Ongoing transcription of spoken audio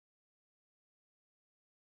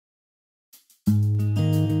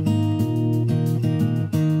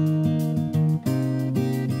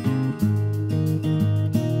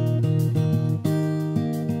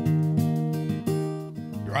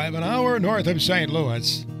Drive an hour north of St.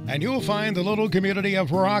 Louis, and you'll find the little community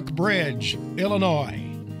of Rock Bridge, Illinois.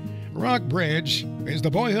 Rock Bridge is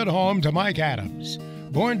the boyhood home to Mike Adams,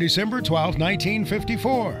 born December 12,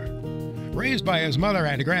 1954. Raised by his mother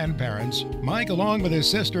and grandparents, Mike, along with his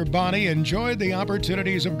sister Bonnie, enjoyed the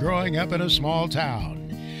opportunities of growing up in a small town.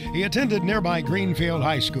 He attended nearby Greenfield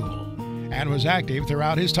High School and was active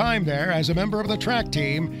throughout his time there as a member of the track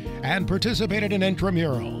team and participated in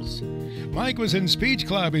intramurals. Mike was in speech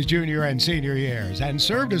club his junior and senior years and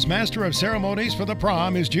served as master of ceremonies for the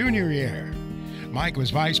prom his junior year. Mike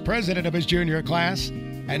was vice president of his junior class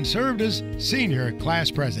and served as senior class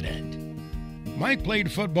president. Mike played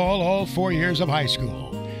football all 4 years of high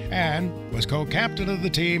school and was co-captain of the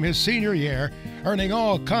team his senior year, earning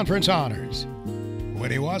all conference honors. When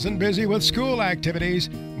he wasn't busy with school activities,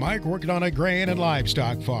 Mike worked on a grain and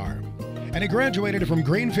livestock farm, and he graduated from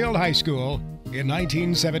Greenfield High School in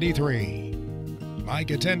 1973. Mike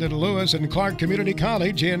attended Lewis and Clark Community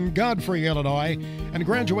College in Godfrey, Illinois, and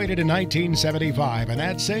graduated in 1975, and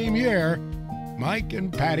that same year, Mike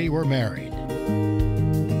and Patty were married.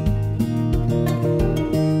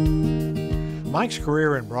 Mike's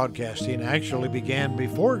career in broadcasting actually began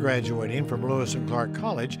before graduating from Lewis and Clark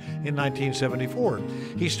College in 1974.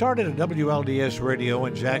 He started at WLDS Radio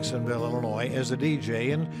in Jacksonville, Illinois as a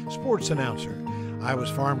DJ and sports announcer. I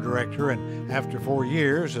was farm director, and after 4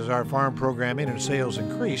 years, as our farm programming and sales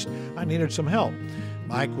increased, I needed some help.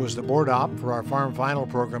 Mike was the board op for our Farm Final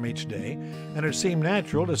program each day, and it seemed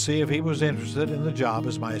natural to see if he was interested in the job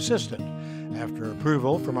as my assistant. After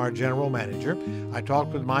approval from our general manager, I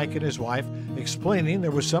talked with Mike and his wife, explaining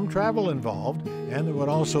there was some travel involved and there would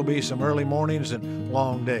also be some early mornings and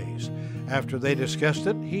long days. After they discussed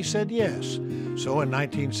it, he said yes. So in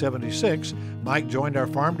 1976, Mike joined our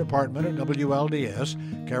farm department at WLDS,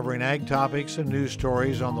 covering ag topics and news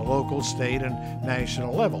stories on the local, state, and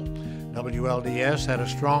national level. WLDS had a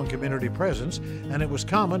strong community presence, and it was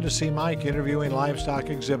common to see Mike interviewing livestock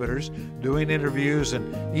exhibitors, doing interviews,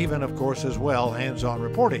 and even, of course, as well, hands-on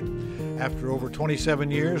reporting. After over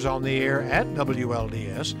 27 years on the air at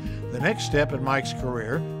WLDS, the next step in Mike's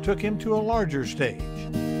career took him to a larger stage.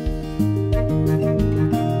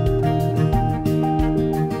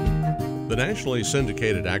 The nationally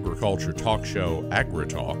syndicated agriculture talk show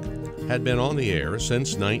AgriTalk had been on the air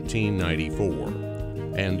since 1994.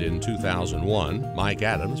 And in 2001, Mike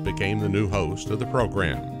Adams became the new host of the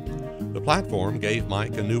program. The platform gave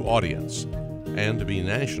Mike a new audience and to be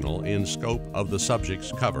national in scope of the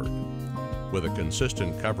subjects covered. With a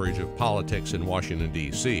consistent coverage of politics in Washington,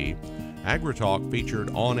 D.C., AgriTalk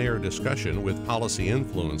featured on-air discussion with policy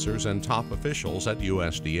influencers and top officials at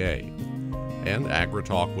USDA. And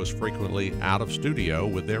AgriTalk was frequently out of studio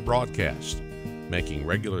with their broadcast, making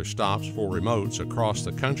regular stops for remotes across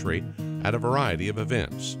the country at a variety of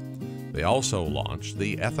events. They also launched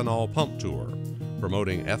the Ethanol Pump Tour,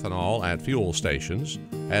 promoting ethanol at fuel stations,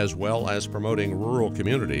 as well as promoting rural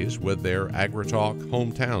communities with their AgriTalk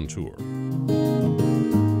Hometown Tour.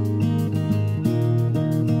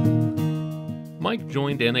 Mike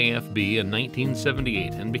joined NAFB in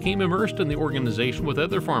 1978 and became immersed in the organization with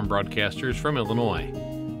other farm broadcasters from Illinois.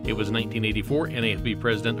 It was 1984 NAFB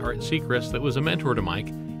President Art Seacrest that was a mentor to Mike,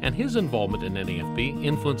 and his involvement in NAFB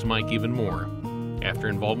influenced Mike even more. After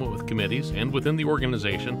involvement with committees and within the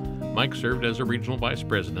organization, Mike served as a regional vice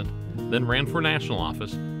president, then ran for national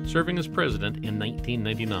office, serving as president in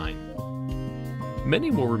 1999. Many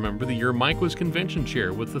will remember the year Mike was convention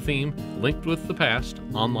chair with the theme Linked with the Past,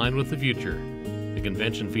 Online with the Future. The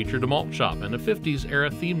convention featured a malt shop and a 50s-era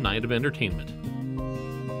themed night of entertainment.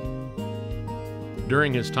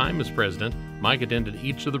 During his time as president, Mike attended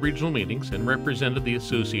each of the regional meetings and represented the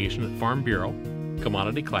association at Farm Bureau,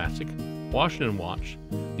 Commodity Classic, Washington Watch,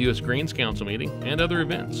 the U.S. Grains Council meeting, and other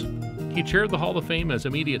events. He chaired the Hall of Fame as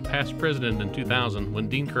immediate past president in 2000 when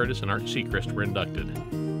Dean Curtis and Art Seacrest were inducted.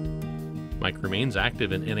 Mike remains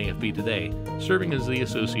active in NAFB today, serving as the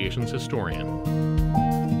association's historian.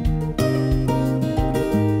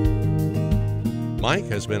 Mike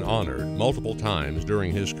has been honored multiple times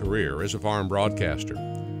during his career as a farm broadcaster,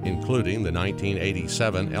 including the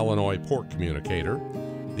 1987 Illinois Pork Communicator,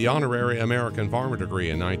 the Honorary American Farmer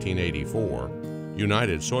Degree in 1984,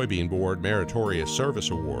 United Soybean Board Meritorious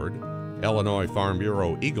Service Award, Illinois Farm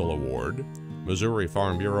Bureau Eagle Award, Missouri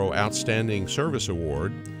Farm Bureau Outstanding Service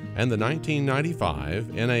Award, and the 1995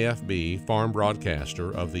 NAFB Farm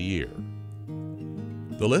Broadcaster of the Year.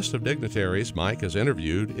 The list of dignitaries Mike has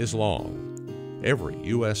interviewed is long. Every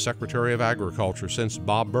U.S. Secretary of Agriculture since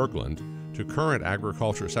Bob Bergland to current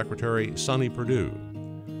Agriculture Secretary Sonny Perdue.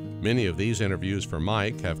 Many of these interviews for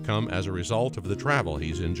Mike have come as a result of the travel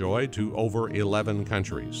he's enjoyed to over 11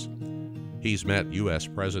 countries. He's met U.S.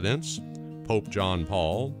 presidents, Pope John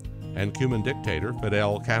Paul, and Cuban dictator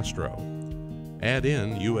Fidel Castro. Add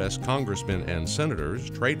in U.S. congressmen and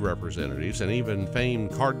senators, trade representatives, and even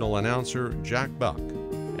famed Cardinal announcer Jack Buck,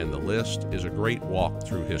 and the list is a great walk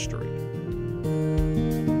through history.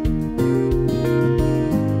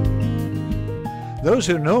 Those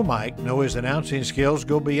who know Mike know his announcing skills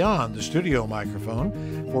go beyond the studio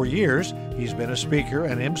microphone. For years, he's been a speaker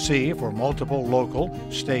and MC for multiple local,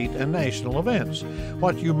 state, and national events.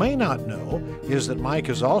 What you may not know is that Mike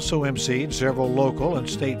has also MC'd several local and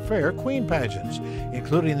state fair queen pageants,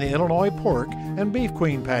 including the Illinois Pork and Beef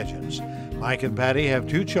Queen pageants. Mike and Patty have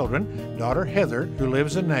 2 children, daughter Heather, who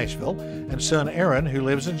lives in Nashville, and son Aaron, who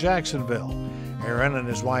lives in Jacksonville. Aaron and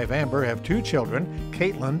his wife Amber have 2 children,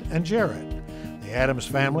 Caitlin and Jared. The Adams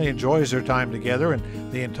family enjoys their time together,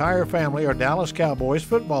 and the entire family are Dallas Cowboys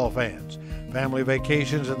football fans. Family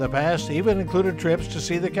vacations in the past even included trips to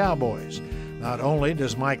see the Cowboys. Not only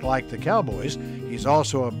does Mike like the Cowboys, he's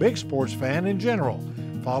also a big sports fan in general.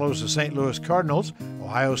 Follows the St. Louis Cardinals,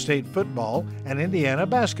 Ohio State football, and Indiana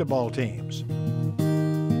basketball teams.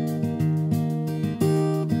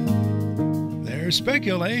 There's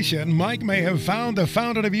speculation Mike may have found the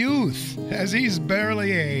fountain of youth, as he's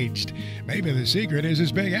barely aged. Maybe the secret is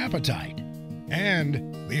his big appetite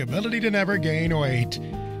and the ability to never gain weight.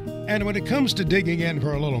 And when it comes to digging in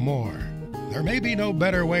for a little more, there may be no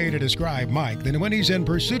better way to describe Mike than when he's in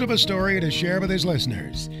pursuit of a story to share with his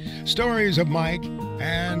listeners. Stories of Mike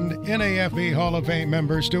and NAFB Hall of Fame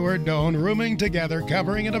member Stuart Doan rooming together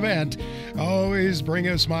covering an event always bring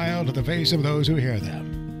a smile to the face of those who hear them.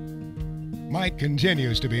 Mike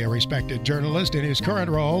continues to be a respected journalist in his current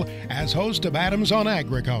role as host of Adams on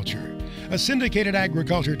Agriculture, a syndicated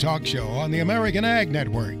agriculture talk show on the American Ag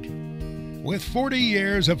Network. With 40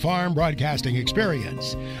 years of farm broadcasting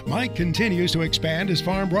experience, Mike continues to expand his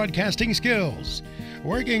farm broadcasting skills,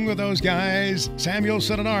 working with those guys,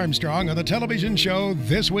 Samuelson and Armstrong, on the television show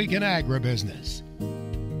This Week in Agribusiness.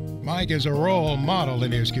 Mike is a role model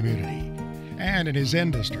in his community and in his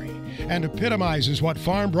industry, and epitomizes what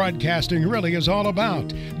farm broadcasting really is all about,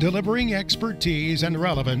 delivering expertise and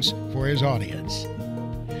relevance for his audience.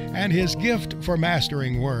 And his gift for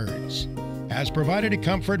mastering words has provided a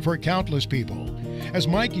comfort for countless people, as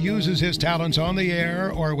Mike uses his talents on the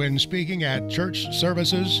air or when speaking at church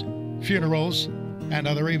services, funerals, and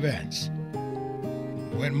other events.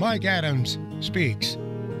 When Mike Adams speaks,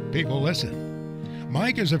 people listen.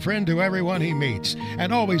 Mike is a friend to everyone he meets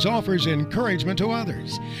and always offers encouragement to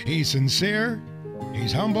others. He's sincere,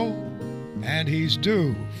 he's humble, and he's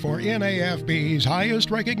due for NAFB's highest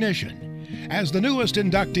recognition as the newest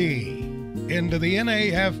inductee into the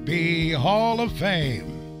NAFB Hall of Fame.